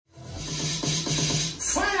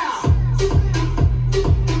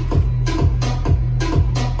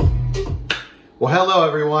Hello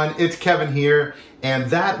everyone, it's Kevin here, and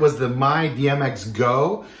that was the MyDMX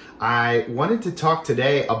Go. I wanted to talk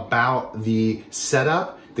today about the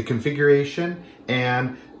setup, the configuration,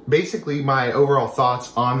 and basically my overall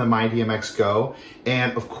thoughts on the MyDMX Go.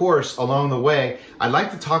 And of course, along the way, I'd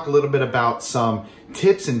like to talk a little bit about some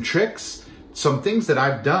tips and tricks, some things that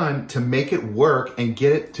I've done to make it work and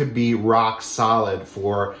get it to be rock solid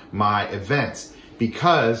for my events.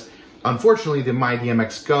 Because unfortunately, the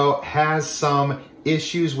MyDMX Go has some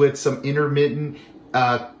issues with some intermittent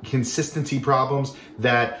consistency problems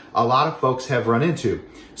that a lot of folks have run into.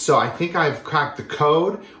 So I think I've cracked the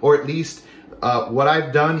code, or at least what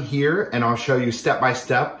I've done here, and I'll show you step by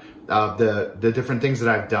step the different things that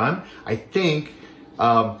I've done. I think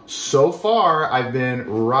so far I've been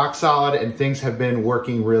rock solid and things have been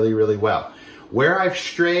working really, really well. Where I've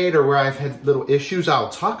strayed or where I've had little issues, I'll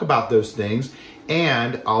talk about those things,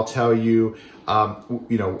 and I'll tell you,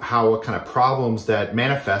 what kind of problems that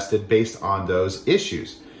manifested based on those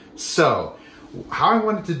issues. So, how I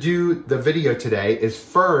wanted to do the video today is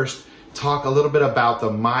first talk a little bit about the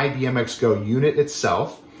MyDMX Go unit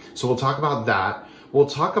itself. So we'll talk about that. We'll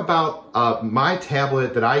talk about my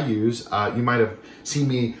tablet that I use. You might have seen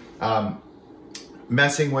me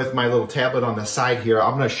messing with my little tablet on the side here.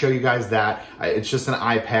 I'm gonna show you guys that. It's just an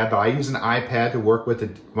iPad, but I use an iPad to work with the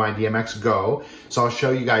MyDMX Go. So I'll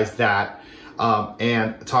show you guys that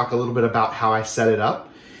and talk a little bit about how I set it up.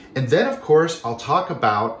 And then of course, I'll talk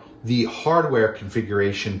about the hardware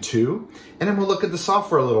configuration too. And then we'll look at the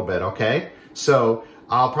software a little bit, okay? So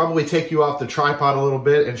I'll probably take you off the tripod a little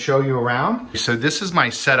bit and show you around. So this is my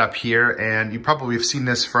setup here, and you probably have seen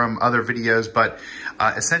this from other videos, but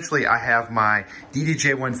essentially I have my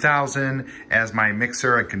ADJ 1000 as my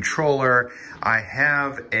mixer and controller. I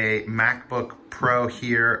have a MacBook Pro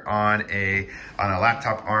here on a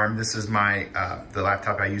laptop arm. This is my the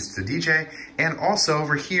laptop I use to DJ. And also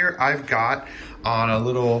over here, I've got on a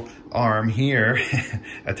little arm here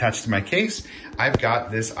attached to my case, I've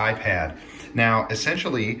got this iPad. Now,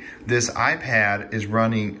 essentially, this iPad is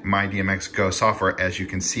running MyDMX Go software, as you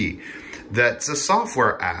can see. That's a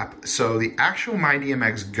software app, so the actual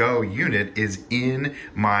MyDMX Go unit is in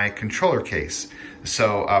my controller case,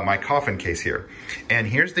 so my coffin case here. And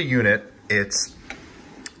here's the unit. It's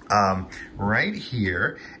right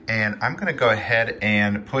here, and I'm gonna go ahead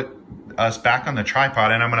and put us back on the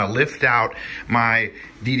tripod, and I'm gonna lift out my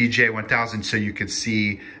ADJ 1000 so you can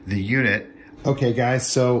see the unit. Okay guys,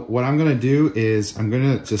 so what I'm gonna do is I'm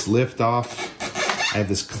gonna just lift off. I have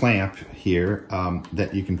this clamp here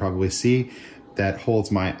that you can probably see that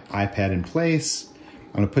holds my iPad in place.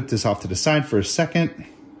 I'm gonna put this off to the side for a second.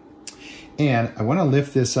 And I wanna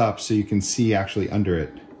lift this up so you can see actually under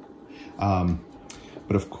it.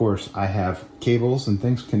 But of course I have cables and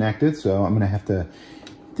things connected, so I'm gonna have to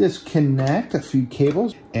disconnect a few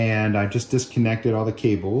cables. And I just disconnected all the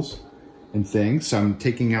cables and things. So I'm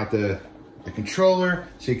taking out the controller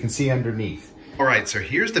so you can see underneath. All right, so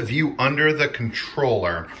here's the view under the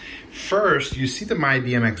controller. First, you see the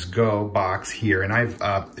MyDMX Go box here, and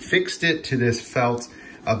I've fixed it to this felt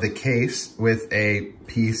of the case with a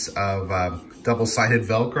piece of double-sided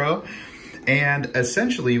Velcro. And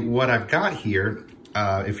essentially what I've got here,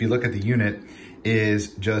 if you look at the unit,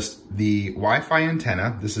 is just the Wi-Fi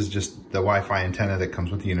antenna. This is just the Wi-Fi antenna that comes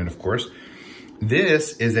with the unit, of course.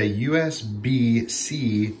 This is a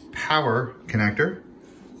USB-C power connector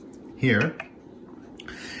here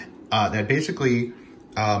that basically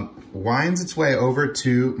winds its way over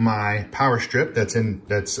to my power strip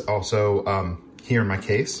that's also here in my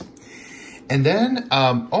case. And then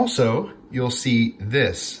also you'll see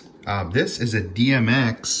this. This is a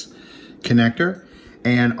DMX connector,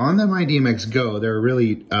 and on the MyDMX Go there are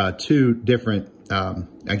really two different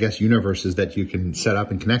I guess universes that you can set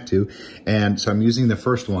up and connect to. And so I'm using the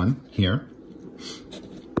first one here.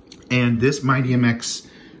 And this MyDMX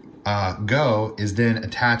Go is then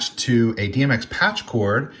attached to a DMX patch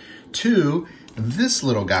cord to this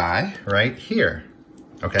little guy right here,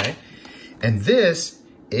 okay? And this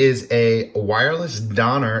is a wireless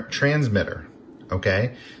Donner transmitter,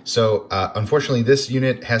 okay? So unfortunately this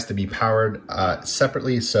unit has to be powered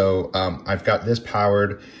separately, so I've got this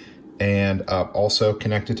powered and also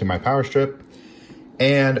connected to my power strip.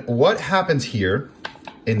 And what happens here,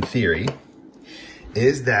 in theory,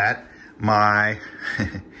 is that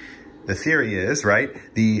the theory is, right,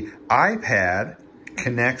 the iPad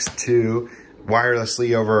connects to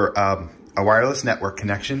wirelessly over a wireless network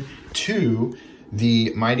connection to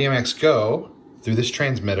the MyDMX Go through this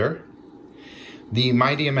transmitter. The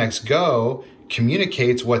MyDMX Go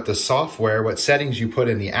communicates what the software, what settings you put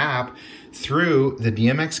in the app through the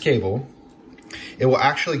DMX cable. it will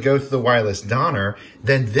actually go through the wireless donor.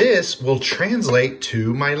 Then this will translate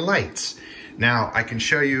to my lights. Now I can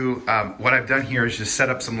show you what I've done here is just set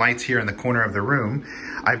up some lights here in the corner of the room.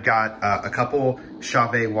 I've got a couple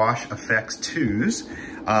Chauvet Wash Effects 2s.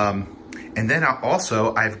 And then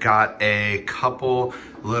I've got a couple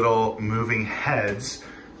little moving heads.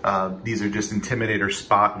 These are just Intimidator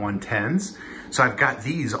Spot 110s. So I've got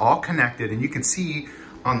these all connected, and you can see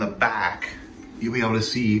on the back, you'll be able to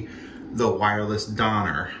see the wireless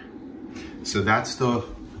donor. So that's the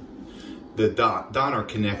donor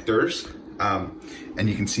connectors. And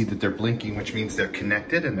you can see that they're blinking, which means they're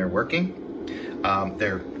connected and they're working.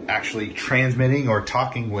 They're actually transmitting or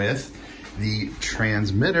talking with the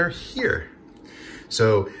transmitter here.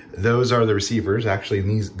 So those are the receivers. Actually,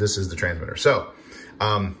 this is the transmitter. So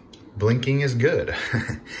blinking is good.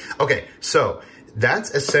 Okay, so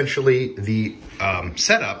that's essentially the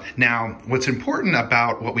setup. Now, what's important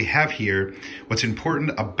about what we have here, what's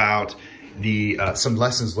important about the some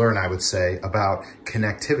lessons learned, I would say, about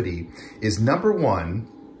connectivity is, number one,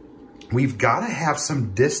 we've got to have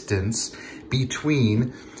some distance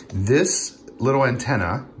between this little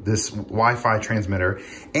antenna, this Wi-Fi transmitter,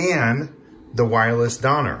 and the wireless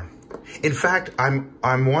donor. In fact,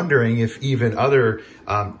 I'm wondering if even other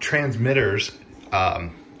transmitters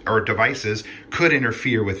or devices could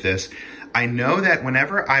interfere with this. I know that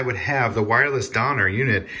whenever I would have the wireless donor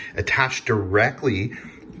unit attached directly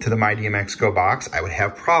to the MyDMX Go box, I would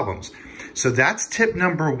have problems. So that's tip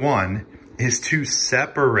number one, is to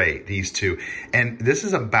separate these two. And this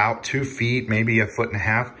is about 2 feet, maybe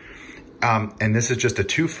 1.5 feet. And this is just a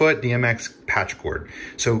 2-foot DMX patch cord.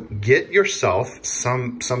 So get yourself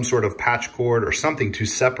some sort of patch cord or something to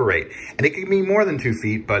separate. And it can be more than 2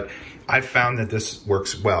 feet, but I've found that this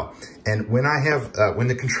works well. And when I have, when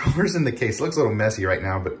the controller's in the case, it looks a little messy right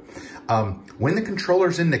now, but when the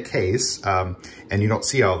controller's in the case, and you don't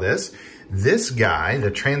see all this guy,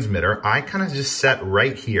 the transmitter, I kind of just set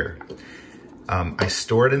right here. I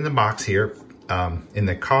store it in the box here, in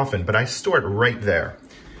the coffin, but I store it right there.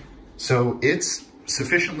 So it's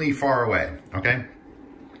sufficiently far away, okay?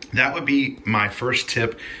 That would be my first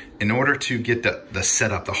tip in order to get the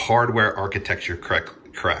setup, the hardware architecture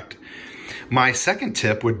correct. My second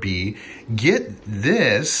tip would be get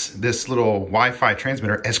this little Wi-Fi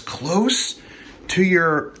transmitter as close to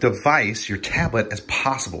your device, your tablet, as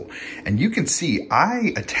possible. And you can see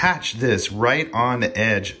I attached this right on the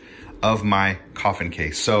edge of my coffin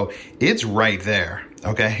case. So it's right there,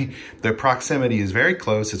 okay? The proximity is very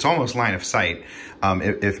close. It's almost line of sight,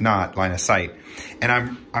 if not line of sight.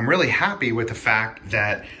 And I'm really happy with the fact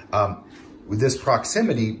that this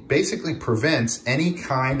proximity basically prevents any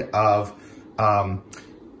kind of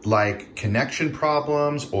like connection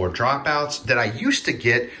problems or dropouts that I used to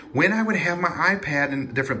get when I would have my iPad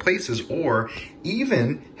in different places, or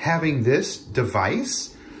even having this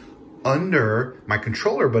device under my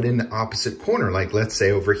controller, but in the opposite corner, like let's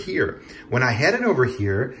say over here. When I had it over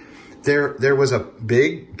here, there was a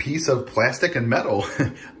big piece of plastic and metal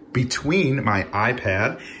between my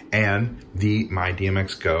iPad and the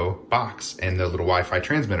MyDMX Go box and the little Wi-Fi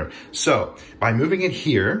transmitter. So by moving it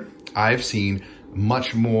here, I've seen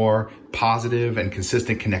much more positive and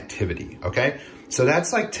consistent connectivity, okay? So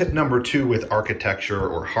that's like tip number 2 with architecture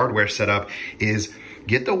or hardware setup, is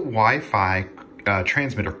get the Wi-Fi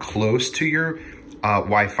transmitter close to your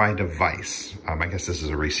Wi-Fi device. I guess this is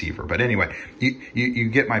a receiver, but anyway, you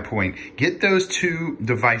get my point. Get those two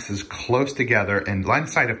devices close together and line of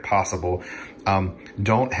sight if possible.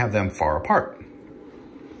 Don't have them far apart.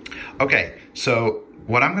 Okay, so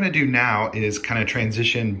what I'm gonna do now is kind of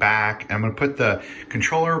transition back. I'm gonna put the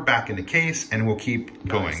controller back in the case and we'll keep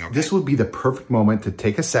going. Okay? This would be the perfect moment to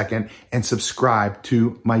take a second and subscribe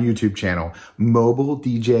to my YouTube channel, Mobile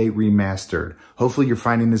DJ Remastered. Hopefully you're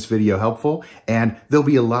finding this video helpful, and there'll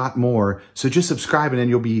be a lot more. So just subscribe and then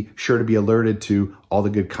you'll be sure to be alerted to all the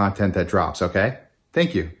good content that drops, okay?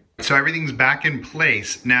 Thank you. So everything's back in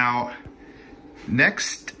place. Now,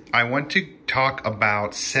 next, I want to talk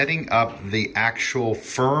about setting up the actual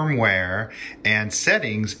firmware and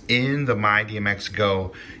settings in the MyDMX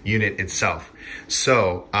Go unit itself.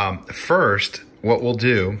 So first, what we'll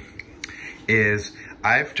do is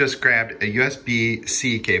I've just grabbed a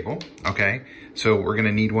USB-C cable, okay? So we're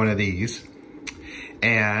gonna need one of these.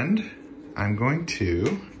 And I'm going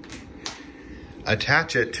to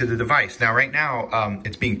attach it to the device. Now, right now,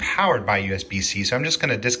 it's being powered by USB-C, so I'm just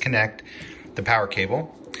gonna disconnect the power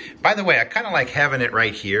cable. By the way, I kind of like having it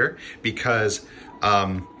right here because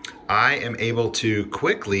I am able to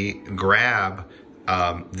quickly grab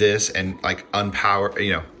this and like unpower,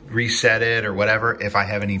 reset it or whatever if I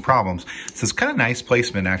have any problems. So it's kind of nice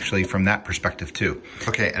placement actually from that perspective too.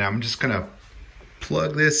 Okay, and I'm just gonna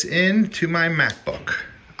plug this into my MacBook.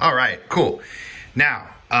 All right, cool. Now,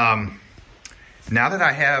 now that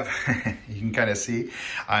I have, you can kind of see,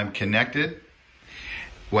 I'm connected.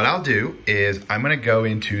 What I'll do is I'm gonna go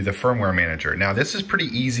into the firmware manager. Now this is pretty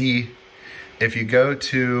easy. If you go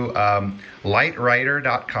to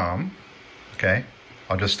lightwriter.com, okay,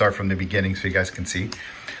 I'll just start from the beginning so you guys can see.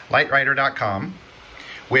 lightwriter.com,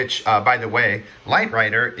 which by the way,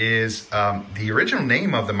 Lightwriter is the original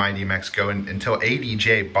name of the MyDMX Go until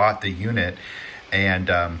ADJ bought the unit and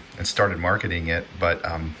started marketing it. But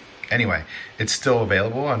anyway, it's still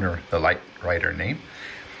available under the Lightwriter name.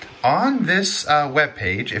 On this web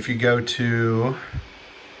page, if you go to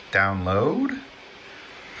download,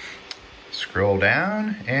 scroll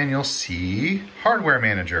down, and you'll see Hardware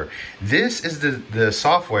Manager. This is the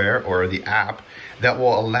software or the app that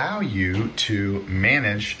will allow you to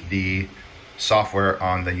manage the software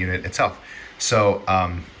on the unit itself. So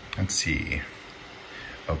let's see,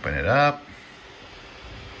 open it up.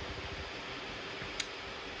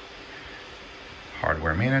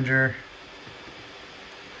 Hardware Manager.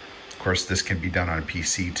 Of course, this can be done on a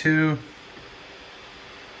PC too.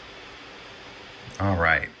 All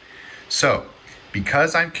right, so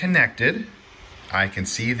because I'm connected, I can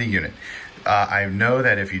see the unit. I know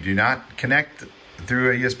that if you do not connect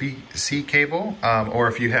through a USB-C cable, or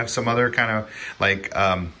if you have some other kind of like,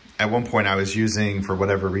 at one point I was using, for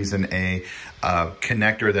whatever reason, a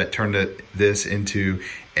connector that turned this into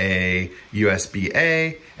a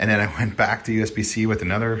USB-A, and then I went back to USB-C with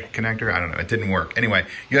another connector. I don't know, it didn't work. Anyway,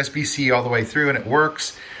 USB-C all the way through and it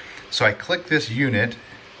works. So I click this unit,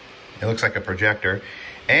 it looks like a projector,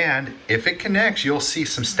 and if it connects, you'll see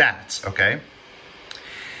some stats, okay?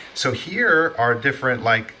 So here are different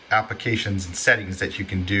like applications and settings that you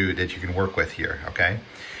can do, that you can work with here, okay?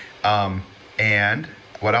 And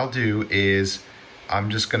what I'll do is I'm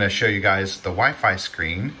just gonna show you guys the Wi-Fi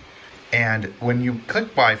screen. And when you click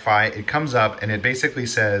Wi-Fi, it comes up and it basically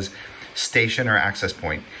says station or access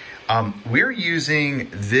point. We're using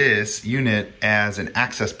this unit as an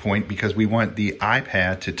access point because we want the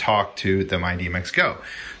iPad to talk to the MyDMX Go.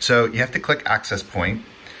 So you have to click access point.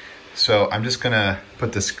 So I'm just gonna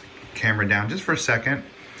put this camera down just for a second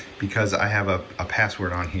because I have a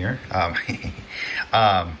password on here.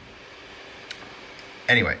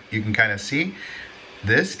 Anyway, you can kind of see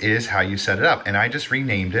this is how you set it up. And I just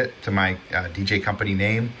renamed it to my DJ company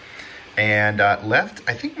name and left,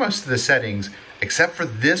 I think, most of the settings except for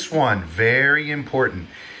this one, very important,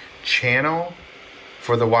 channel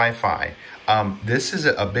for the Wi-Fi. This is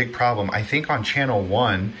a big problem. I think on channel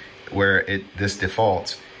 1, where this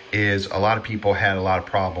defaults, is a lot of people had a lot of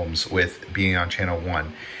problems with being on channel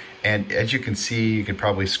 1. And as you can see, you can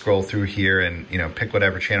probably scroll through here and pick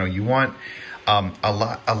whatever channel you want. A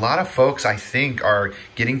lot of folks, I think, are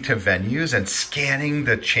getting to venues and scanning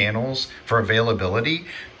the channels for availability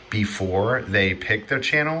before they pick their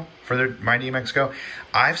channel for their MyDMX Go.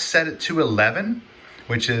 I've set it to 11,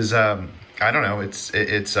 which is I don't know,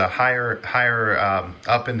 it's a higher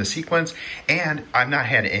up in the sequence, and I've not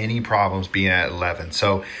had any problems being at 11.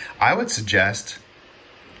 So I would suggest,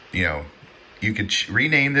 you could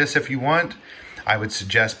rename this if you want. I would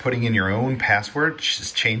suggest putting in your own password,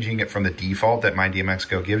 just changing it from the default that MyDMX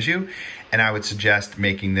Go gives you. And I would suggest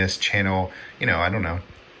making this channel, I don't know,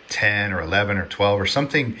 10 or 11 or 12 or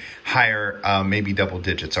something higher, maybe double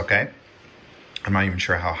digits, okay? I'm not even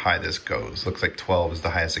sure how high this goes. Looks like 12 is the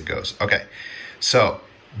highest it goes. Okay, so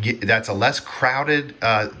that's a less crowded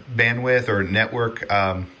bandwidth or network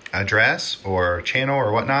address or channel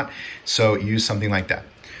or whatnot. So use something like that.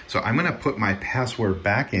 So I'm gonna put my password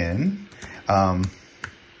back in.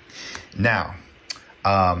 Now,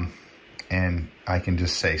 and I can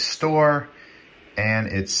just say store, and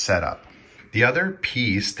it's set up. The other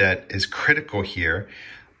piece that is critical here,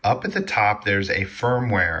 up at the top, there's a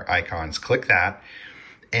firmware icons. Click that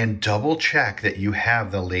and double check that you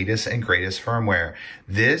have the latest and greatest firmware.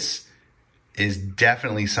 This is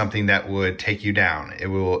definitely something that would take you down. It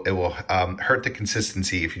will hurt the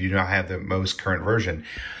consistency if you do not have the most current version.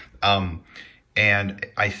 And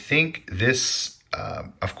I think this,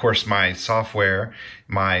 of course, my software,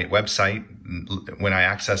 my website, when I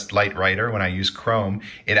accessed Lightwriter, when I use Chrome,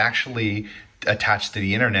 it actually attached to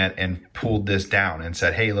the internet and pulled this down and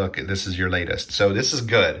said, hey, look, this is your latest. So this is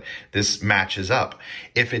good. This matches up.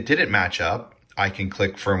 If it didn't match up, I can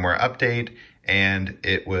click firmware update and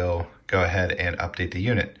it will go ahead and update the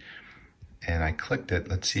unit. And I clicked it.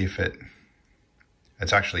 Let's see if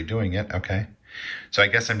it's actually doing it. Okay. So I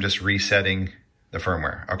guess I'm just resetting the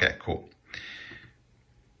firmware. Okay, cool.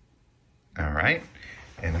 All right,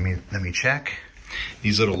 and let me check.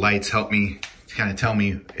 These little lights help me kind of tell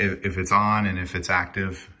me if it's on and if it's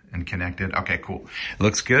active and connected. Okay, cool.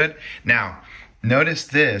 Looks good. Now, notice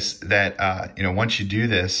this, that, you know, once you do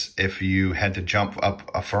this, if you had to jump up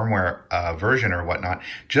a firmware version or whatnot,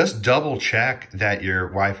 just double check that your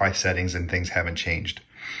Wi-Fi settings and things haven't changed.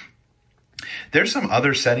 There's some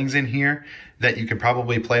other settings in here that you could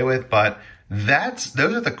probably play with, but those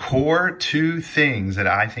are the core two things that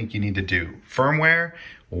I think you need to do. Firmware,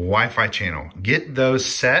 Wi-Fi channel. Get those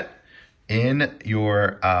set in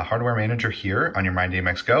your hardware manager here on your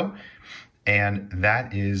MyDMX Go. And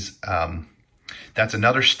that is, that's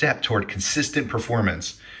another step toward consistent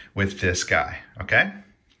performance with this guy, okay?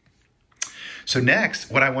 So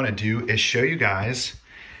next, what I wanna do is show you guys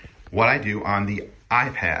what I do on the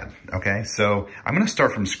iPad, okay? So I'm gonna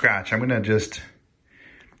start from scratch. I'm gonna just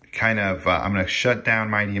kind of, I'm gonna shut down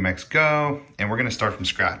MyDMX Go, and we're gonna start from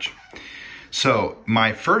scratch. So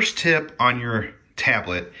my first tip on your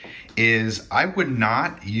tablet is I would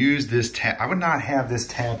not use this, I would not have this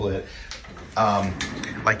tablet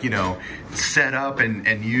like, you know, set up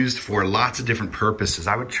and used for lots of different purposes.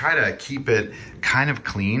 I would try to keep it kind of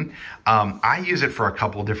clean. I use it for a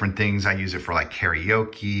couple different things. I use it for like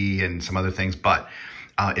karaoke and some other things, but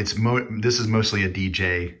this is mostly a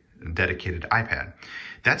DJ dedicated iPad.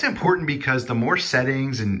 That's important because the more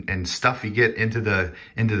settings and stuff you get into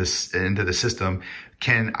the system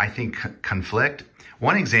can, I think, conflict.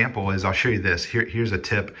 One example is, I'll show you this. Here's a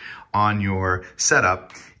tip on your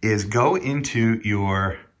setup, is go into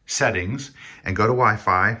your settings and go to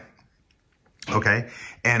Wi-Fi, okay?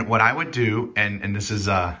 And what I would do, and this is,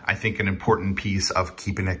 I think, an important piece of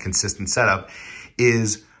keeping a consistent setup,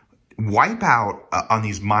 is wipe out on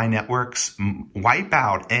these My Networks, wipe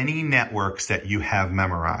out any networks that you have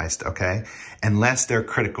memorized, okay? Unless they're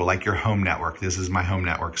critical, like your home network. This is my home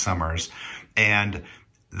network, Summers. And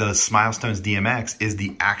the Smilestones DMX is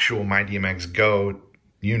the actual MyDMX Go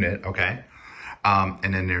unit, okay?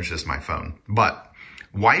 And then there's just my phone. But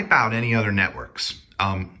wipe out any other networks.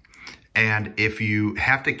 And if you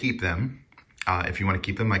have to keep them, if you want to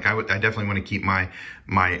keep them, like I definitely want to keep my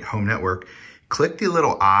home network, click the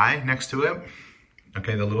little eye next to it,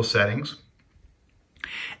 okay, the little settings,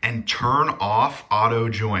 and turn off auto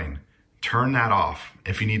join. Turn that off.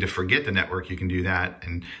 If you need to forget the network, you can do that,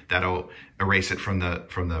 and that'll erase it from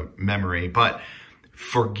the memory. But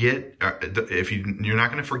forget, if you're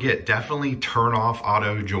not going to forget, definitely turn off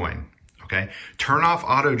auto join. Okay, turn off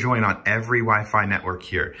auto join on every Wi-Fi network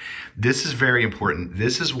here. This is very important.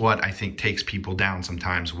 This is what I think takes people down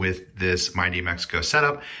sometimes with this MyDMX Go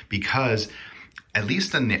setup, because at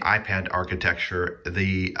least in the iPad architecture,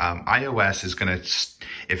 the iOS is going to,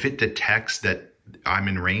 if it detects that I'm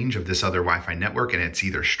in range of this other Wi-Fi network and it's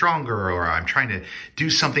either stronger or I'm trying to do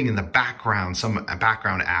something in the background, a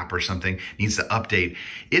background app or something needs to update,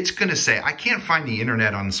 it's going to say, I can't find the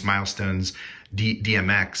internet on Smilestones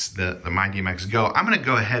DMX, the MyDMX Go. I'm going to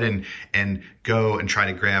go ahead and go and try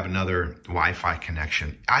to grab another Wi-Fi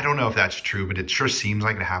connection. I don't know if that's true, but it sure seems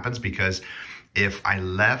like it happens, because if I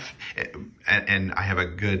left, and I have a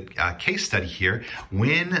good case study here,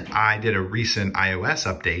 when I did a recent iOS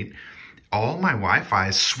update, all my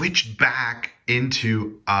Wi-Fi switched back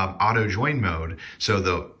into auto join mode. So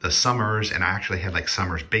the Summers, and I actually had like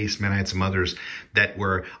Summers Basement, I had some others that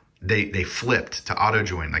were, they flipped to auto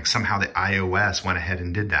join. Like somehow the iOS went ahead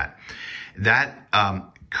and did that. That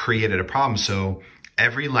created a problem. So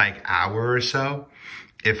every like hour or so,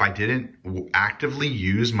 if I didn't actively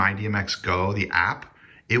use MyDMX Go, the app,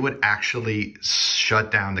 it would actually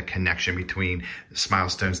shut down the connection between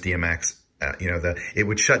Smilestones DMX. It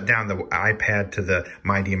would shut down the iPad to the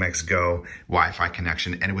MyDMX Go Wi-Fi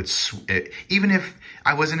connection, and it would, even if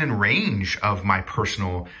I wasn't in range of my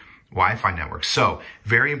personal Wi-Fi network. So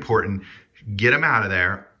very important, get them out of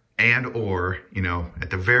there, or, at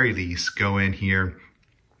the very least, go in here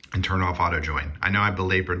and turn off auto join. I know I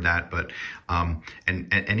belabored that, but, and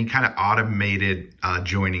any kind of automated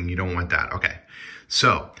joining, you don't want that. Okay.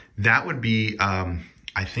 So that would be,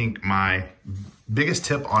 I think, my biggest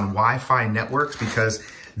tip on Wi-Fi networks, because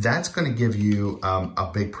that's going to give you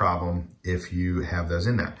a big problem if you have those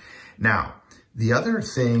in there. Now, the other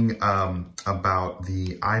thing about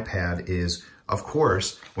the iPad is, of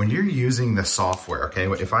course, when you're using the software,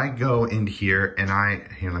 okay, if I go in here and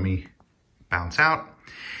let me bounce out.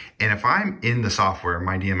 And if I'm in the software,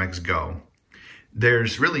 MyDMX Go,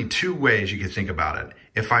 there's really two ways you can think about it.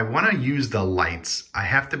 If I want to use the lights, I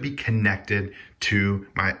have to be connected to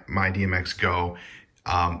my MyDMX Go,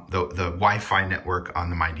 the Wi-Fi network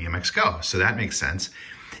on the MyDMX Go. So that makes sense.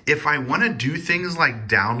 if I want to do things like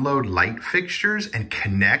download light fixtures and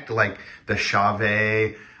connect like the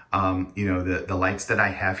Chauvet, you know, the lights that I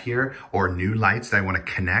have here, or new lights that I want to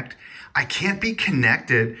connect, I can't be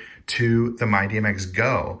connected to the MyDMX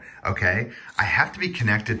Go, okay? I have to be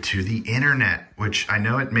connected to the internet, which I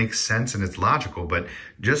know it makes sense and it's logical, but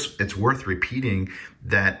just it's worth repeating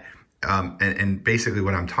that. And basically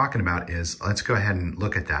what I'm talking about is, let's go ahead and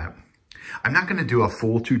look at that. I'm not going to do a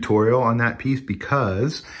full tutorial on that piece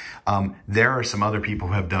because there are some other people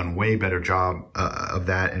who have done way better job of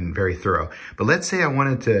that and very thorough. But let's say I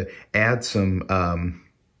wanted to add some,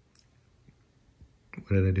 what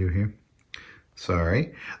did I do here?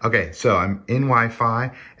 Sorry. Okay, so I'm in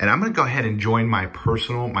Wi-Fi and I'm going to go ahead and join my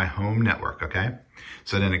home network, okay?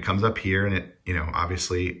 So then it comes up here and it, you know,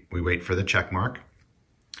 obviously we wait for the check mark.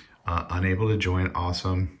 Unable to join,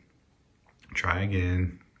 awesome. Try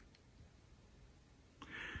again.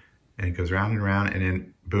 And it goes round and round, and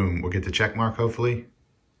then boom, we'll get the check mark hopefully.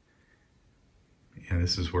 Yeah,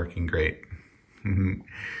 this is working great. Let's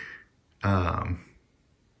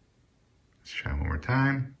try one more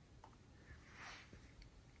time.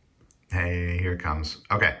 Hey, here it comes.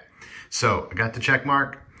 Okay, so I got the check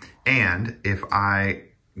mark, and if I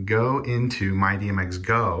go into MyDMX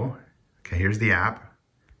Go, okay, here's the app.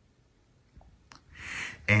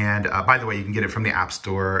 And by the way, you can get it from the App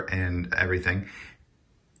Store and everything.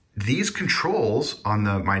 These controls on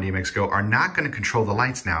the MyDMX Go are not going to control the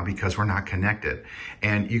lights now because we're not connected.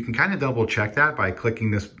 And you can kind of double check that by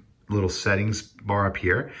clicking this little settings bar up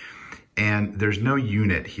here. And there's no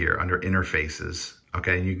unit here under interfaces.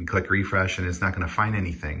 Okay, and you can click refresh and it's not going to find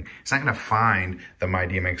anything. It's not going to find the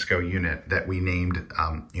MyDMX Go unit that we named,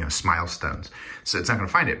 you know, Smilestones. So it's not going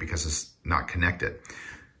to find it because it's not connected.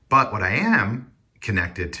 But what I am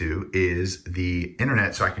connected to is the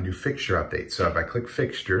internet, so I can do fixture updates. So if I click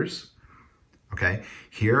fixtures, okay,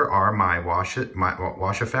 here are my wash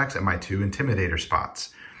effects and my 2 intimidator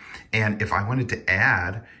spots. And if I wanted to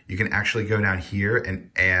add, you can actually go down here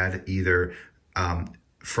and add either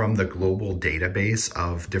from the global database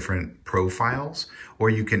of different profiles,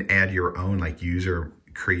 or you can add your own like user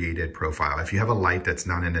created profile. If you have a light that's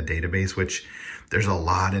not in a database, which there's a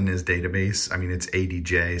lot in this database. I mean, it's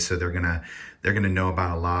ADJ, so they're gonna know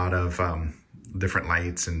about a lot of different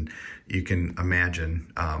lights, and you can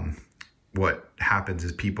imagine what happens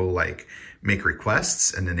is people like make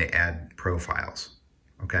requests and then they add profiles.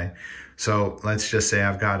 Okay, so let's just say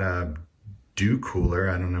I've got a dew cooler.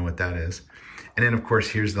 I don't know what that is. And then of course,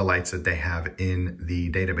 here's the lights that they have in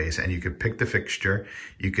the database, and you could pick the fixture,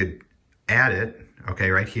 you could add it, okay,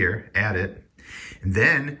 right here, add it. And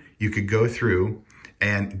then you could go through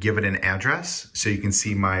and give it an address. So you can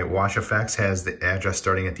see my Wash Effects has the address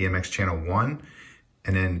starting at DMX channel 1.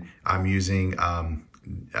 And then I'm using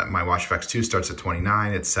my Wash Effects 2 starts at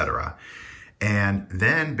 29, etc. And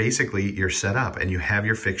then basically you're set up and you have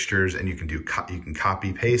your fixtures, and you can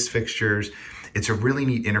copy paste fixtures. It's a really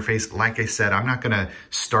neat interface. Like I said, I'm not gonna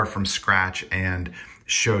start from scratch and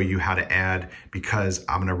show you how to add, because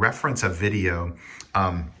I'm gonna reference a video.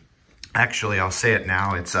 Actually, I'll say it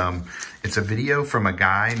now. It's a video from a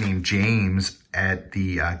guy named James at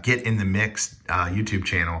the Get in the Mix YouTube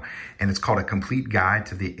channel, and it's called A Complete Guide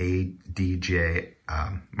to the ADJ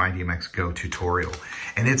MyDMX Go tutorial.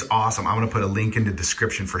 And it's awesome. I'm gonna put a link in the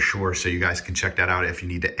description for sure, so you guys can check that out if you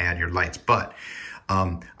need to add your lights. But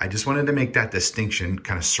I just wanted to make that distinction,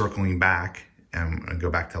 kind of circling back, and I'm gonna go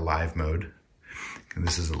back to live mode. And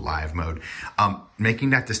this is a live mode.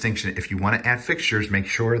 Making that distinction, if you want to add fixtures, make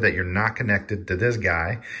sure that you're not connected to this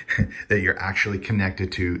guy, that you're actually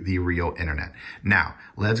connected to the real internet. Now,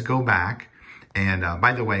 let's go back. And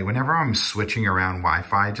by the way, whenever I'm switching around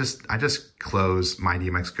Wi-Fi, I just close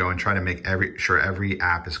MyDMX Go and try to make sure every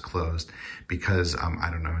app is closed, because I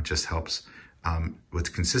don't know, it just helps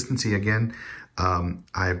with consistency. Again, I'm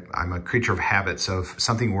a creature of habit, so if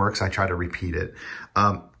something works, I try to repeat it.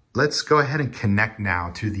 Let's go ahead and connect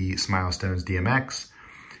now to the Smilestones DMX.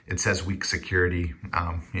 It says weak security.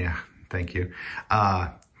 Yeah, thank you.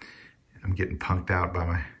 I'm getting punked out by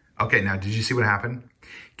my... Okay, now did you see what happened?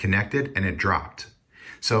 Connected and it dropped.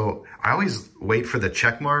 So I always wait for the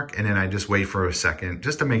check mark, and then I just wait for a second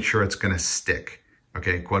just to make sure it's gonna stick.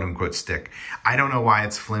 Okay, quote unquote stick. I don't know why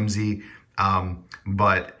it's flimsy,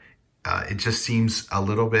 but it just seems a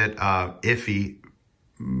little bit iffy.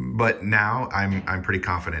 But now I'm pretty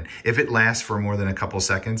confident. If it lasts for more than a couple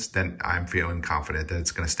seconds, then I'm feeling confident that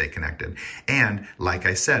it's going to stay connected. And like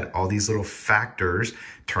I said, all these little factors,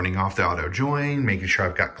 turning off the auto join, making sure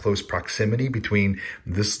I've got close proximity between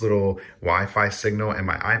this little Wi-Fi signal and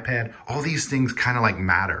my iPad, all these things kind of like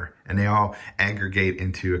matter, and they all aggregate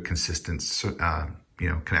into a consistent,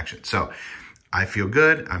 connection. So I feel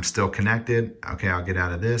good. I'm still connected. Okay, I'll get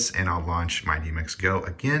out of this and I'll launch MyDMX Go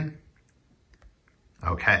again.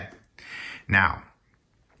 Okay, now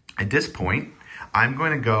at this point, I'm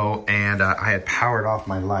going to go and I had powered off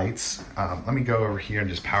my lights. Let me go over here and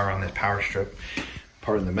just power on this power strip.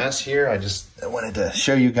 Pardon the mess here. I wanted to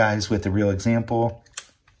show you guys with a real example.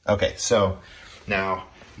 Okay, so now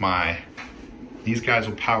these guys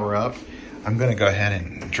will power up. I'm gonna go ahead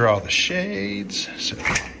and draw the shades. So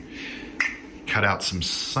cut out some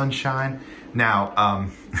sunshine. Now,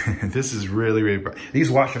 this is really, really bright. These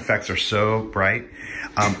wash effects are so bright.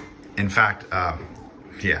 In fact,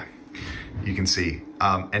 yeah, you can see.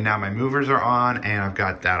 And now my movers are on and I've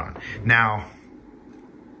got that on. Now,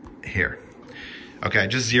 here. Okay, I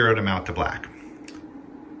just zeroed them out to black.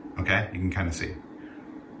 Okay, you can kind of see.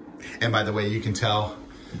 And by the way, you can tell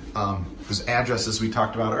those addresses we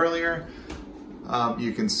talked about earlier,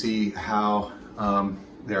 you can see how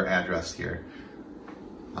they're addressed here.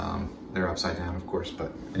 They're upside down, of course,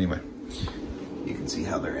 but anyway, you can see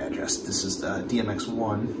how they're addressed. This is the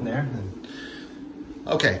DMX1 there.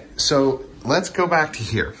 Okay, so let's go back to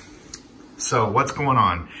here. So what's going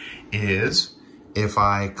on is if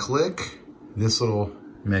I click this little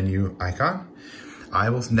menu icon, I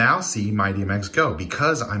will now see MyDMX Go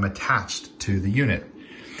because I'm attached to the unit.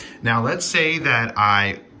 Now let's say that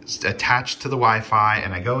I attach to the Wi-Fi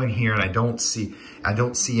and I go in here and I don't see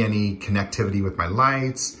any connectivity with my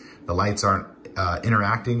lights. The lights aren't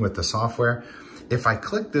interacting with the software. If I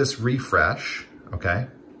click this refresh, okay,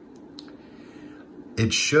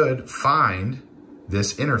 it should find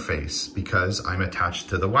this interface because I'm attached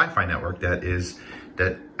to the Wi-Fi network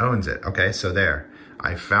that owns it. Okay, so there,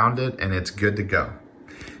 I found it and it's good to go.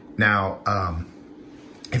 Now,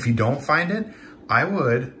 if you don't find it, I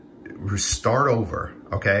would start over,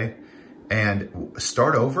 okay? And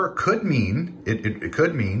start over could mean, it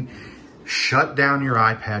could mean shut down your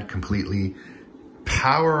iPad completely,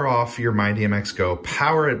 power off your MyDMX Go,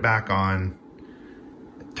 power it back on,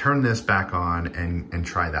 turn this back on and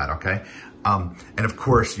try that, okay? And of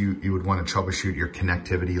course, you would want to troubleshoot your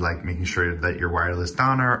connectivity, like making sure that your wireless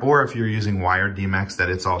donor, or if you're using wired DMX, that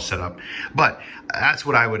it's all set up. But that's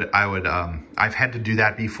what I've had to do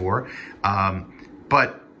that before.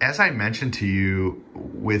 But as I mentioned to you,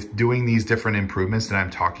 with doing these different improvements that I'm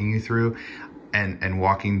talking you through and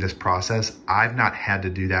walking this process, I've not had to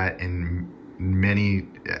do that in many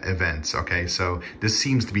events, okay? So this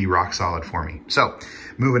seems to be rock solid for me. So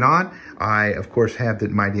moving on, I of course have the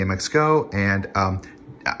MyDMX Go and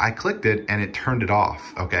I clicked it and it turned it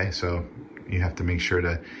off, okay? So you have to make sure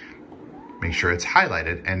it's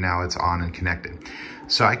highlighted and now it's on and connected.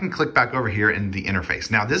 So I can click back over here in the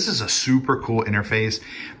interface. Now this is a super cool interface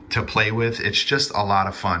to play with. It's just a lot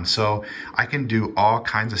of fun. So I can do all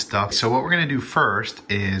kinds of stuff. So what we're gonna do first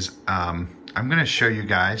is I'm gonna show you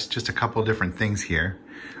guys just a couple different things here.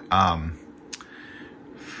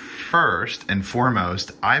 First and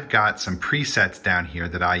foremost, I've got some presets down here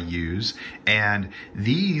that I use, and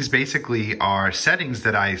these basically are settings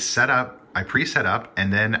that I preset up,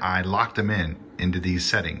 and then I locked them into these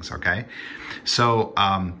settings, okay? So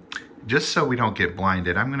just so we don't get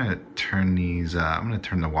blinded, I'm gonna turn these, I'm gonna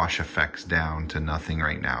turn the wash effects down to nothing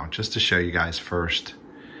right now, just to show you guys first.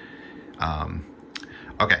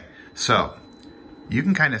 Okay, so you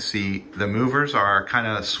can kind of see the movers are kind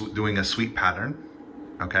of doing a sweep pattern,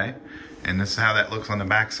 okay? And this is how that looks on the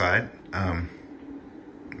back side,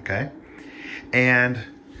 okay? And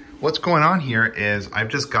what's going on here is I've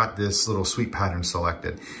just got this little sweep pattern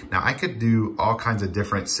selected. Now I could do all kinds of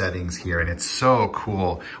different settings here, and it's so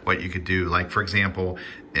cool what you could do. Like for example,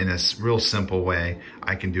 in a real simple way,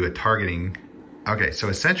 I can do a targeting. Okay, so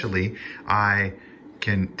essentially I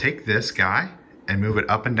can take this guy and move it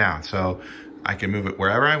up and down. So I can move it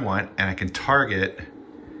wherever I want and I can target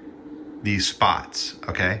these spots,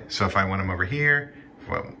 okay? So if I want them over here,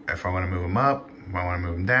 if I want to move them up, if I want to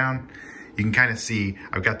move them down, you can kind of see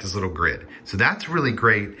I've got this little grid. So that's really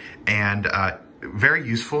great and very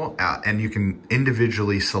useful, and you can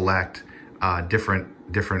individually select different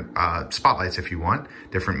spotlights if you want,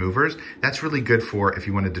 different movers. That's really good for if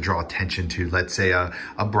you wanted to draw attention to, let's say, a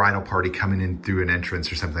bridal party coming in through an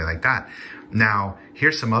entrance or something like that. Now,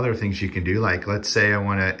 here's some other things you can do, like let's say I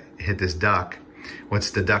want to hit this duck.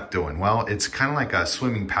 What's the duck doing? Well, it's kind of like a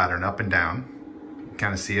swimming pattern up and down. You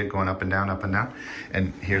kind of see it going up and down, up and down.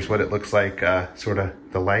 And here's what it looks like, sort of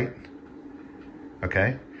the light,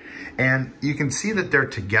 okay? And you can see that they're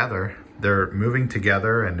together. They're moving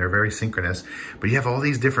together and they're very synchronous, but you have all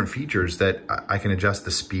these different features that I can adjust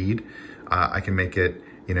the speed. I can make it,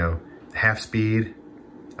 half speed,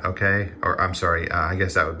 okay? Or I'm sorry, I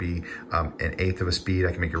guess that would be an 1/8 of a speed.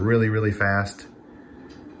 I can make it really, really fast.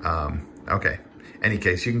 Okay, any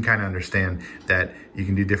case, you can kind of understand that you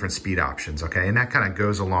can do different speed options, okay? And that kind of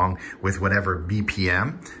goes along with whatever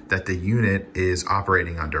BPM that the unit is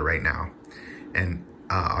operating under right now. And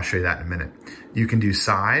I'll show you that in a minute. You can do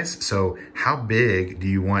size, so how big do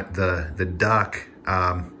you want the duck,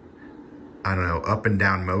 I don't know, up and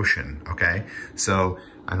down motion, okay? So,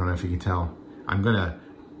 I don't know if you can tell,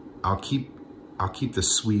 I'll keep the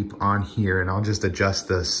sweep on here and I'll just adjust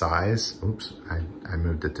the size. Oops, I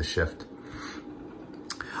moved it to shift.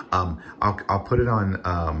 I'll put it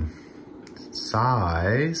on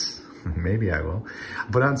size, maybe I will.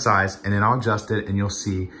 I'll put it on size and then I'll adjust it and you'll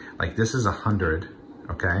see, like this is 100,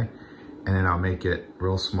 okay? And then I'll make it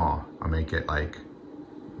real small. I'll make it like,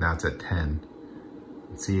 now it's at 10.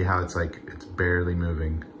 See how it's like, it's barely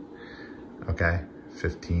moving, okay?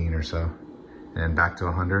 15 or so, and then back to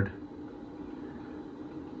 100.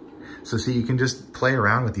 So see, you can just play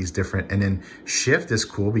around with these different, and then shift is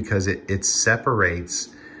cool because it separates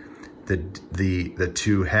the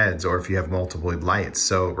two heads, or if you have multiple lights.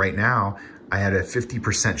 So right now, I had a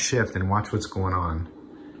 50% shift, and watch what's going on.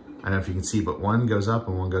 I don't know if you can see, but one goes up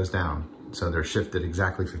and one goes down. So they're shifted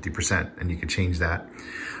exactly 50%, and you can change that.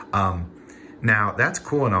 Now, that's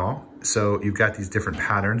cool and all. So you've got these different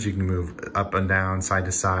patterns. You can move up and down, side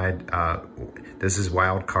to side. This is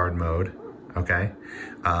wild card mode, okay?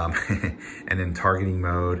 And then targeting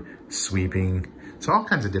mode, sweeping. So all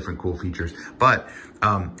kinds of different cool features. But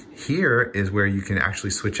here is where you can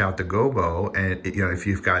actually switch out the gobo, and you know, if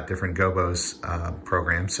you've got different gobos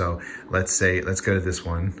programmed. So let's go to this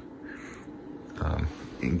one.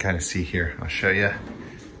 You can kind of see here, I'll show you.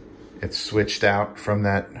 It's switched out from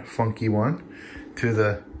that funky one to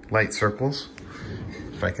the light circles,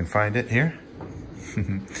 if I can find it here.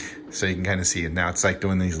 So you can kind of see it now. It's like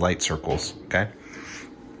doing these light circles, okay?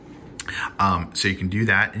 So you can do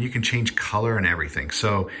that, and you can change color and everything.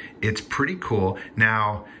 So it's pretty cool.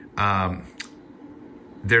 Now,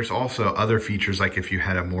 there's also other features, like if you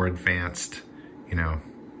had a more advanced, you know,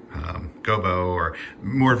 gobo or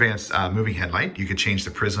more advanced moving headlight, you could change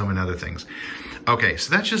the prism and other things. Okay, so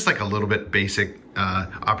that's just like a little bit basic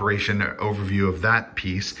operation overview of that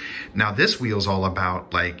piece. Now this wheel's all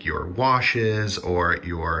about like your washes or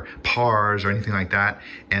your pars or anything like that.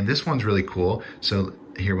 And this one's really cool. So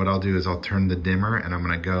here what I'll do is I'll turn the dimmer and I'm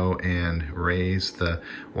gonna go and raise the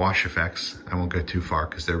wash effects. I won't go too far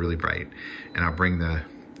because they're really bright. And I'll bring the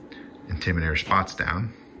intimidator spots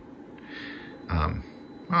down.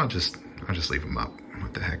 I'll just leave them up.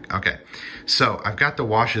 What the heck? Okay, so I've got the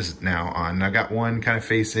washes now on. I've got one kind of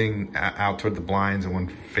facing out toward the blinds and one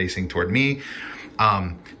facing toward me.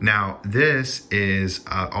 Now this is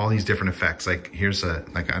all these different effects. Like here's a,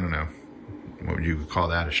 like, I don't know, what would you call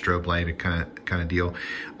that? A strobe light, a kind of deal.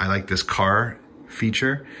 I like this car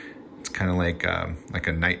feature. It's kind of like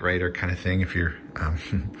a Knight Rider kind of thing if you're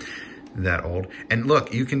that old. And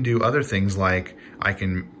look, you can do other things, like I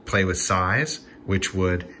can play with size, which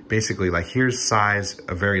would basically, like, here's size,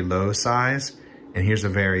 a very low size, and here's a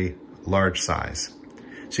very large size.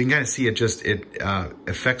 So you can kind of see it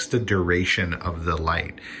affects the duration of the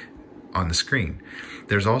light on the screen.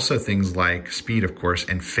 There's also things like speed, of course,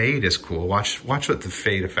 and fade is cool. Watch what the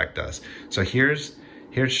fade effect does. So here's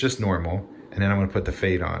just normal, and then I'm gonna put the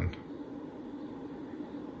fade on.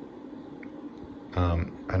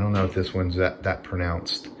 I don't know if this one's that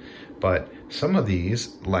pronounced, but some of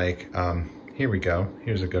these, like, here we go.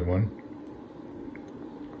 Here's a good one.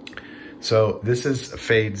 So this is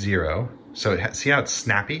fade 0. So see how it's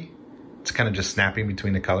snappy? It's kind of just snapping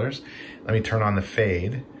between the colors. Let me turn on the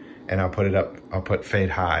fade and I'll put it up. I'll put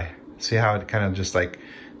fade high. See how it kind of just like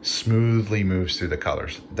smoothly moves through the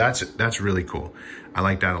colors. That's really cool. I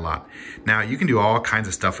like that a lot. Now you can do all kinds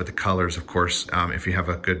of stuff with the colors, of course, if you have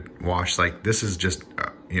a good wash. Like this is just,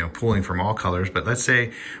 you know, pulling from all colors, but let's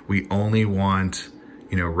say we only want,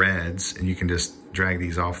 you know, reds, and you can just drag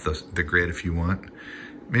these off the grid if you want.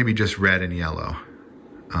 Maybe just red and yellow.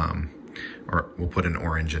 Or we'll put an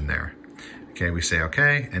orange in there. Okay, we say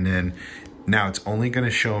okay, and then now it's only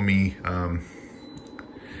gonna show me,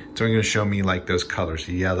 like those colors,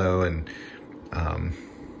 yellow and,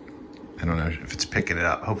 I don't know if it's picking it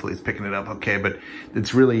up. Hopefully it's picking it up okay, but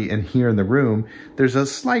it's really, in here in the room, there's a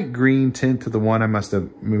slight green tint to the one. I must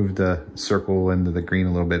have moved the circle into the green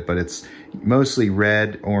a little bit, but it's mostly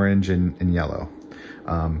red, orange, and yellow.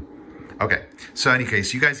 Okay, so in any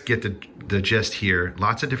case, you guys get the gist here.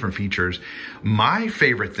 Lots of different features. My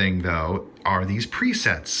favorite thing though are these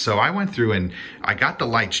presets. So I went through and I got the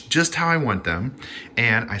lights just how I want them,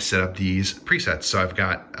 and I set up these presets. So I've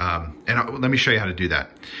got, let me show you how to do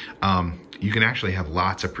that. You can actually have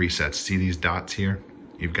lots of presets. See these dots here?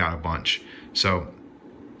 You've got a bunch. So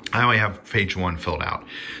I only have page 1 filled out.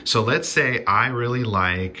 So let's say I really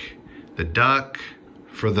like the duck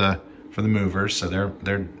for the movers. So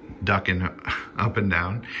they're ducking up and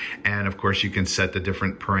down, and of course you can set the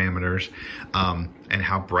different parameters and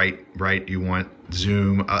how bright you want,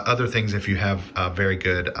 zoom, other things if you have very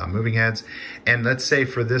good moving heads. And let's say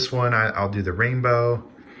for this one I'll do the rainbow,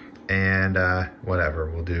 and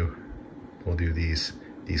whatever, we'll do these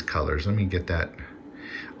colors. Let me get that.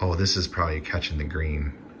 Oh, this is probably catching the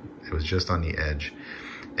green. It was just on the edge.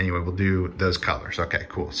 Anyway, we'll do those colors. Okay,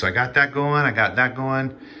 cool. So I got that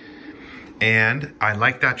going. And I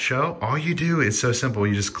like that show. All you do is so simple.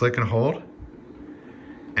 You just click and hold,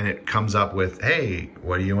 and it comes up with, hey,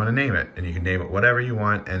 what do you want to name it? And you can name it whatever you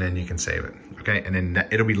want, and then you can save it. Okay, and then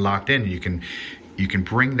it'll be locked in. You can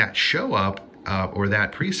bring that show up or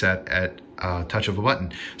that preset at a touch of a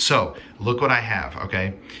button. So look what I have.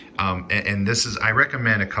 Okay, and this is, I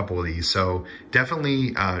recommend a couple of these. So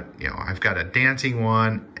definitely, I've got a dancing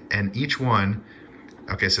one, and each one.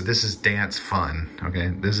 Okay, so this is dance fun. Okay,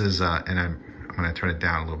 this is, and I'm gonna turn it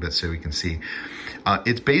down a little bit so we can see.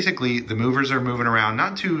 It's basically, the movers are moving around,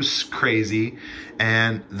 not too crazy,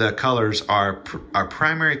 and the colors are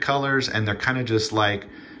primary colors, and they're kind of just like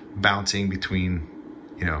bouncing between,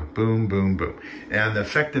 boom, boom, boom. And the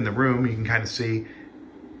effect in the room, you can kind of see,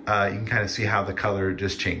 how the color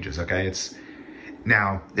just changes. Okay,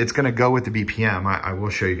 now, it's gonna go with the BPM. I will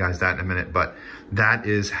show you guys that in a minute, but that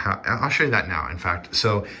is how, I'll show you that now, in fact.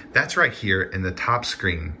 So that's right here in the top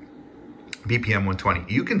screen, BPM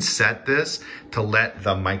 120. You can set this to let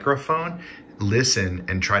the microphone listen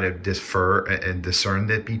and try to defer and discern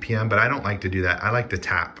the BPM, but I don't like to do that. I like to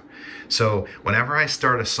tap. So whenever I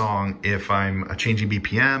start a song, if I'm changing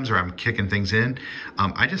BPMs or I'm kicking things in,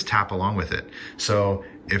 I just tap along with it. So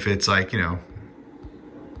if it's like,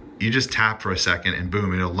 you just tap for a second and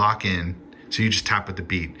boom, it'll lock in. So you just tap with the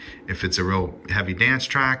beat. If it's a real heavy dance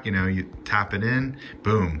track, you tap it in,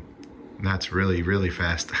 boom. That's really, really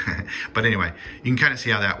fast. But anyway, you can kind of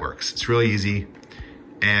see how that works. It's really easy.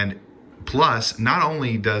 And plus, not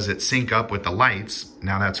only does it sync up with the lights,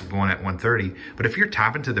 now that's going at 130, but if you're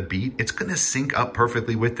tapping to the beat, it's gonna sync up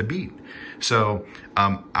perfectly with the beat. So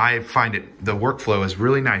I find the workflow is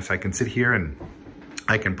really nice. I can sit here and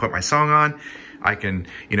I can put my song on. I can,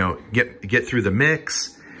 get through the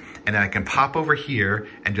mix, and then I can pop over here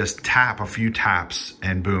and just tap a few taps,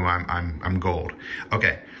 and boom, I'm gold.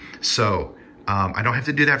 Okay, so I don't have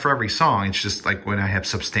to do that for every song. It's just like when I have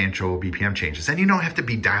substantial BPM changes, and you don't have to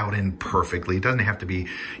be dialed in perfectly. It doesn't have to be,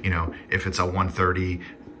 if it's a 130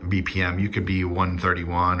 BPM, you could be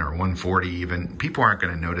 131 or 140 even. People aren't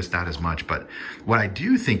going to notice that as much. But what I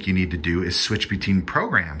do think you need to do is switch between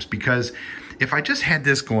programs, because if I just had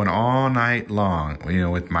this going all night long,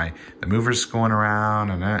 with the movers going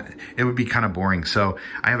around and that, it would be kind of boring. So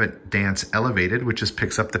I have a dance elevated, which just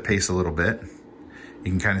picks up the pace a little bit.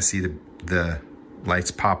 You can kind of see the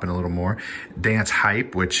lights popping a little more. Dance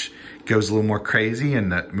hype, which goes a little more crazy,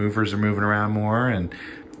 and the movers are moving around more. And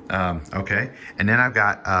okay, and then I've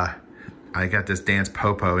got I got this dance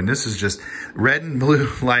popo, and this is just red and blue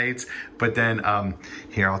lights. But then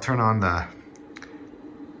here, I'll turn on the.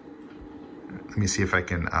 Let me see if I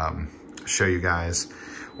can show you guys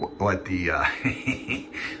what the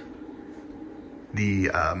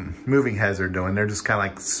moving heads are doing. They're just kind of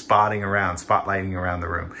like spotlighting around the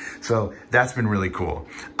room. So that's been really cool.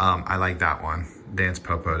 I like that one, Dance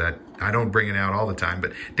Popo. That I don't bring it out all the time,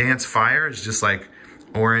 but Dance Fire is just like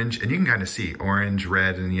orange, and you can kind of see orange,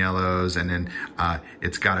 red, and yellows, and then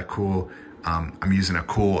it's got a cool. I'm using a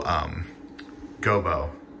cool gobo.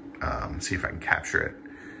 See if I can capture it.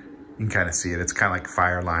 You can kind of see it. It's kind of like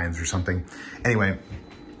fire lines or something. Anyway,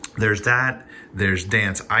 there's that. There's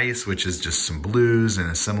Dance Ice, which is just some blues and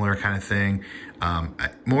a similar kind of thing.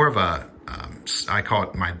 More of a, I call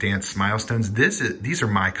it my dance milestones. These are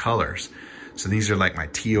my colors. So these are like my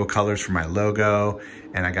teal colors for my logo,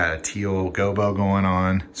 and I got a teal gobo going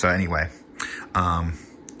on. So anyway,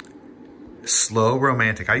 slow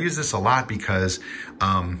romantic. I use this a lot because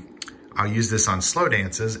I'll use this on slow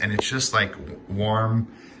dances, and it's just like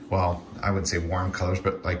warm, well, I wouldn't say warm colors,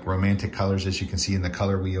 but like romantic colors, as you can see in the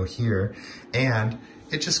color wheel here. And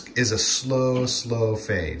it just is a slow, slow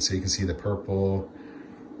fade. So you can see the purple,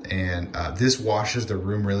 and this washes the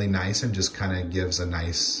room really nice and just kind of gives a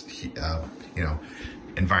nice,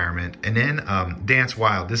 environment. And then Dance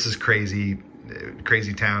Wild. This is crazy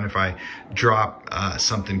town if I drop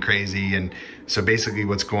something crazy. And so basically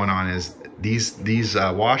what's going on is these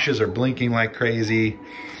washes are blinking like crazy.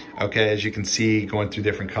 Okay, as you can see, going through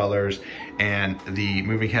different colors, and the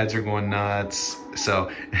moving heads are going nuts.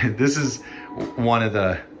 So this is one of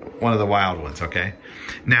the wild ones. Okay,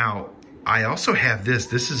 now I also have this.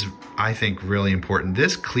 This is, I think, really important.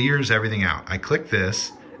 This clears everything out. I click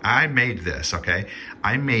this. I made this. Okay,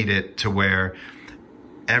 I made it to where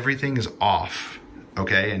everything is off.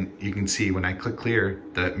 Okay, and you can see when I click clear,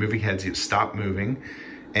 the moving heads stop moving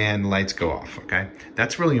and lights go off. Okay,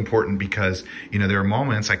 that's really important because, you know, there are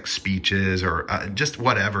moments like speeches or just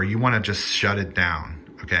whatever, you want to just shut it down.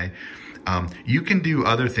 Okay, you can do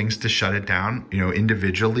other things to shut it down, you know,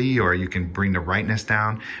 individually, or you can bring the brightness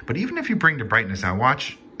down. But even if you bring the brightness down,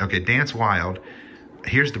 watch. Okay, Dance Wild.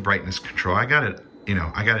 Here's the brightness control. I got it, you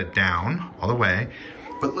know, I got it down all the way,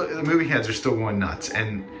 but look, the moving heads are still going nuts,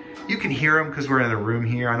 and you can hear them because we're in a room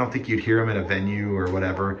here. I don't think you'd hear them in a venue or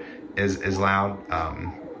whatever as loud,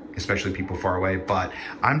 especially people far away. But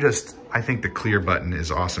I think the clear button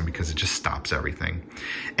is awesome because it just stops everything.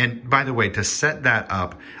 And by the way, to set that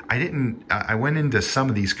up, I went into some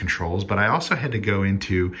of these controls, but I also had to go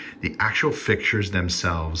into the actual fixtures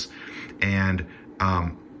themselves and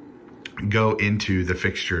go into the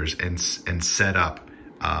fixtures and set up,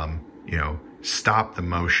 you know, stop the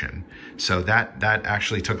motion. So that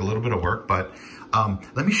actually took a little bit of work, but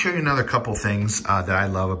let me show you another couple things that I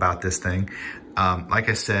love about this thing. Like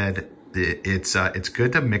I said, it's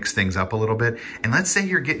good to mix things up a little bit. And let's say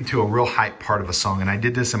you're getting to a real hype part of a song, and I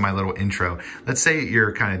did this in my little intro. Let's say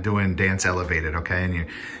you're kind of doing Dance Elevated, okay? And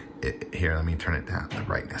here, let me turn it down, the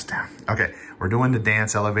brightness down. Okay, we're doing the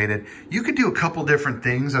Dance Elevated. You could do a couple different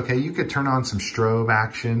things, okay? You could turn on some strobe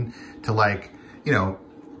action to, like, you know,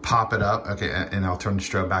 pop it up, okay, and I'll turn the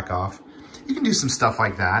strobe back off. You can do some stuff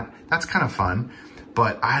like that. That's kind of fun,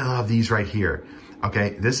 but I love these right here.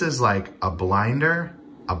 Okay, this is like a blinder,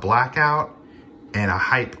 a blackout, and a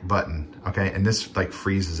hype button, okay? And this like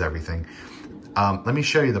freezes everything. Let me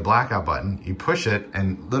show you the blackout button. You push it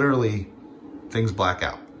and literally things black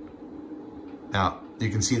out. Now, you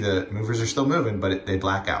can see the movers are still moving, but they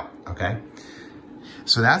black out, okay?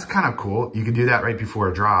 So that's kind of cool. You can do that right before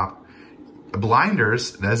a drop.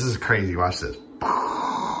 Blinders, this is crazy, watch this.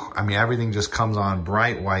 I mean, everything just comes on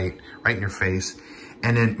bright white, right in your face.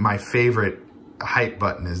 And then my favorite hype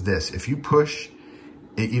button is this. If you push,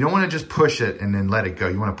 you don't want to just push it and then let it go.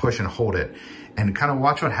 You want to push and hold it and kind of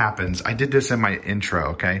watch what happens. I did this in my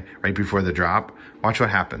intro, okay? Right before the drop. Watch what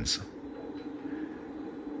happens.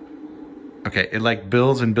 Okay, it like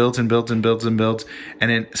builds and builds and builds and builds and builds. And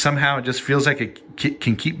then somehow it just feels like it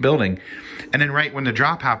can keep building. And then right when the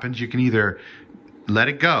drop happens, you can either let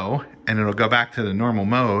it go and it'll go back to the normal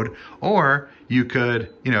mode, or you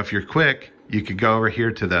could, you know, if you're quick, you could go over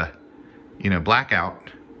here to the, you know, blackout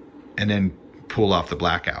and then pull off the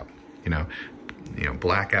blackout, you know,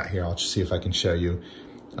 blackout here. I'll just see if I can show you.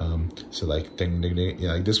 So like ding, ding, ding, you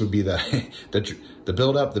know, like this would be the, the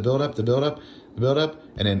build up, the build up, the build up, the build up,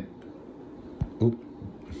 and then, oop,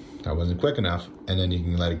 that wasn't quick enough. And then you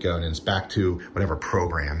can let it go and it's back to whatever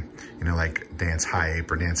program, you know, like Dance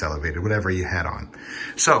Hype or Dance Elevated, whatever you had on.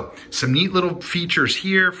 So some neat little features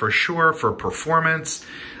here for sure for performance.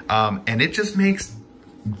 And it just makes,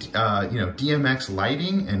 you know, DMX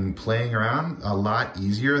lighting and playing around a lot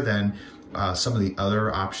easier than some of the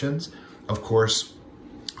other options. Of course,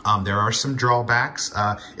 there are some drawbacks.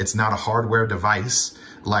 It's not a hardware device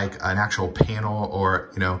like an actual panel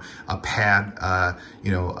or, you know, a pad,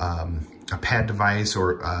 a pad device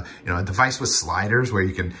or, you know, a device with sliders where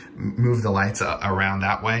you can move the lights around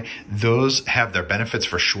that way. Those have their benefits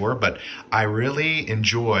for sure, but I really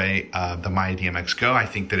enjoy the MyDMX Go. I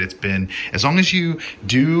think that it's been, as long as you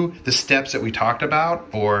do the steps that we talked about,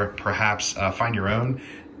 or perhaps find your own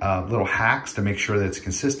little hacks to make sure that it's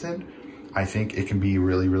consistent, I think it can be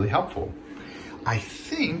really, really helpful. I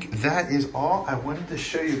think that is all I wanted to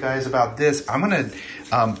show you guys about this. I'm gonna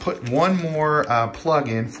put one more plug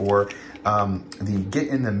in for the Get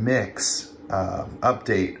in the Mix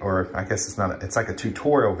update, or I guess it's not, it's like a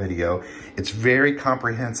tutorial video. It's very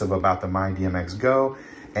comprehensive about the MyDMX Go,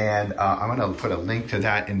 and I'm gonna put a link to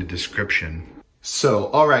that in the description. So,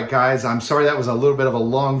 all right, guys, I'm sorry that was a little bit of a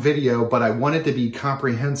long video, but I wanted to be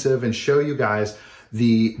comprehensive and show you guys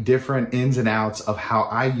the different ins and outs of how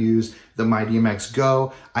I use the MyDMX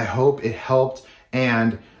Go. I hope it helped,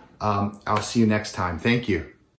 and I'll see you next time. Thank you.